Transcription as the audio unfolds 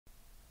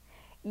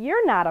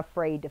You're not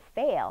afraid to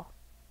fail.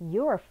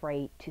 You're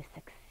afraid to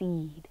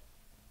succeed.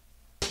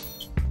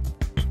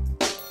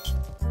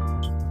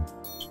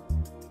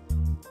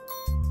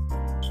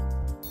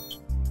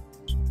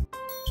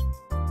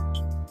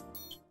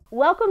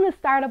 Welcome to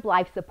Startup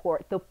Life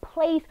Support, the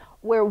place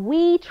where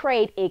we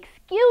trade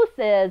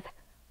excuses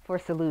for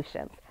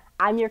solutions.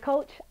 I'm your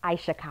coach,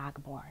 Isha.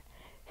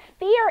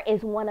 Fear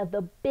is one of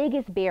the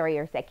biggest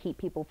barriers that keep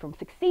people from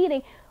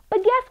succeeding,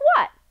 but guess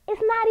what?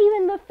 It's not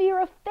even the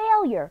fear of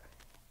failure.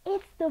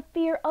 It's the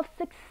fear of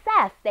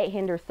success that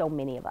hinders so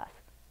many of us.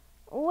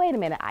 Wait a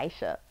minute,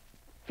 Isha.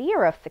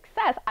 Fear of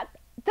success?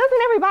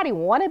 Doesn't everybody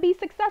want to be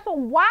successful?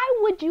 Why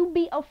would you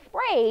be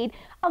afraid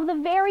of the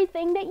very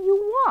thing that you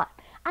want?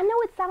 I know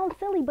it sounds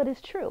silly, but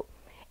it's true.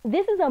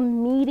 This is a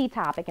meaty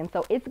topic, and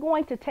so it's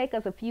going to take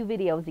us a few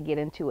videos to get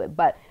into it.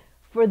 But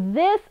for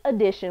this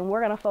edition,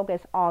 we're going to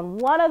focus on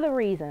one of the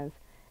reasons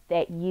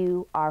that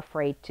you are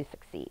afraid to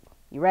succeed.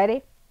 You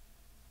ready?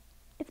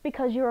 It's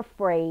because you're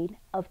afraid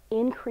of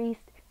increased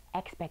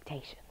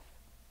expectations.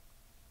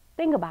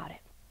 Think about it.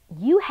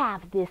 You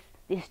have this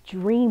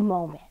dream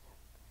moment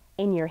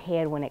in your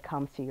head when it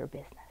comes to your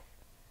business.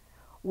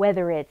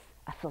 Whether it's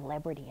a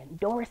celebrity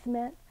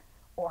endorsement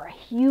or a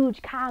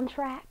huge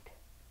contract.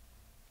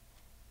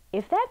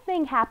 If that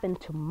thing happened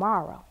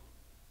tomorrow,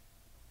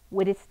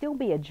 would it still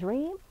be a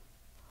dream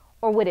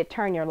or would it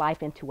turn your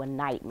life into a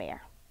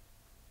nightmare?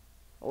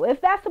 Well,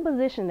 if that's the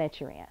position that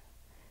you're in,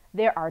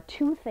 there are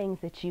two things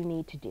that you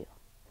need to do.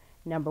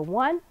 Number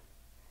one,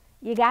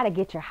 you got to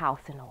get your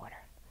house in order.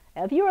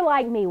 Now, if you were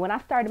like me, when I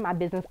started my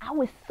business, I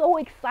was so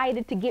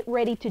excited to get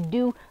ready to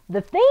do the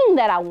thing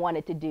that I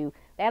wanted to do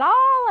that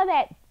all of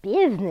that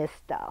business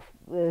stuff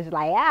was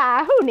like,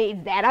 who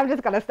needs that? I'm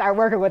just going to start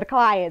working with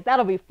clients.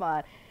 That'll be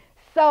fun.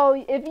 So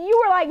if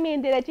you were like me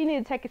and did that, you need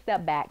to take a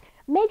step back.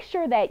 Make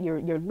sure that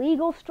your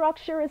legal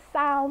structure is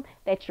sound,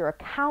 that your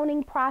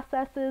accounting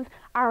processes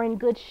are in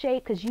good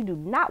shape, because you do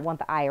not want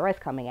the IRS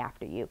coming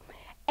after you.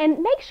 And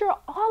make sure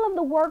all of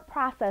the work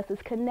processes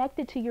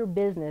connected to your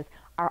business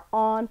are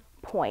on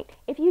point.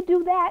 If you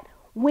do that,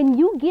 when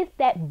you get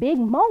that big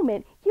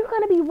moment, you're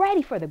going to be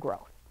ready for the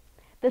growth.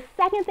 The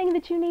second thing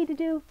that you need to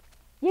do,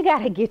 you got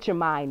to get your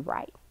mind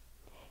right.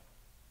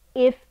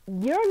 If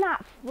you're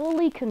not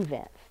fully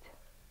convinced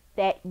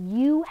that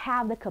you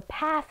have the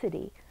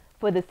capacity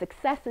for the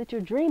success that you're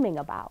dreaming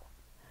about,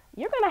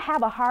 you're going to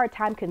have a hard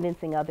time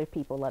convincing other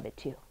people of it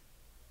too.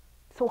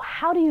 So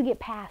how do you get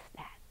past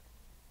that?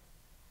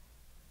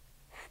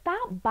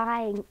 Stop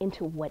buying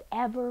into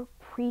whatever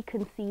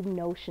preconceived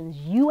notions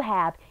you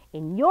have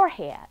in your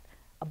head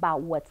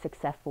about what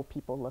successful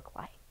people look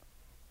like.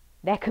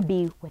 That could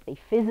be what they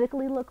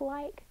physically look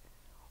like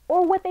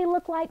or what they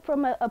look like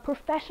from a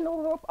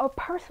professional or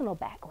personal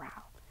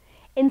background.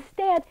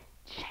 Instead,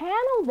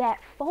 channel that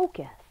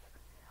focus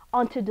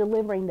onto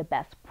delivering the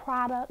best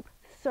products,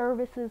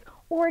 services,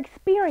 or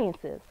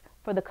experiences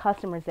for the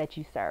customers that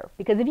you serve.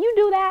 Because if you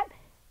do that,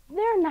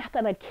 they're not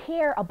going to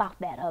care about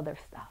that other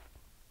stuff.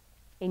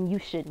 And you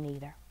shouldn't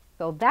either.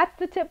 So that's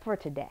the tip for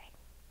today.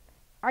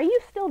 Are you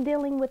still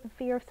dealing with the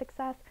fear of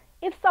success?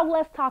 If so,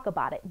 let's talk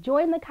about it.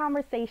 Join the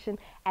conversation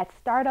at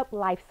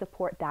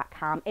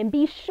startuplifesupport.com and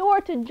be sure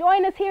to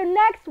join us here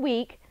next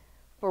week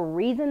for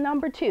reason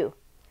number 2.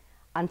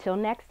 Until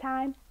next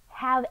time,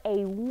 have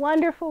a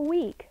wonderful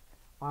week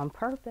on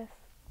purpose.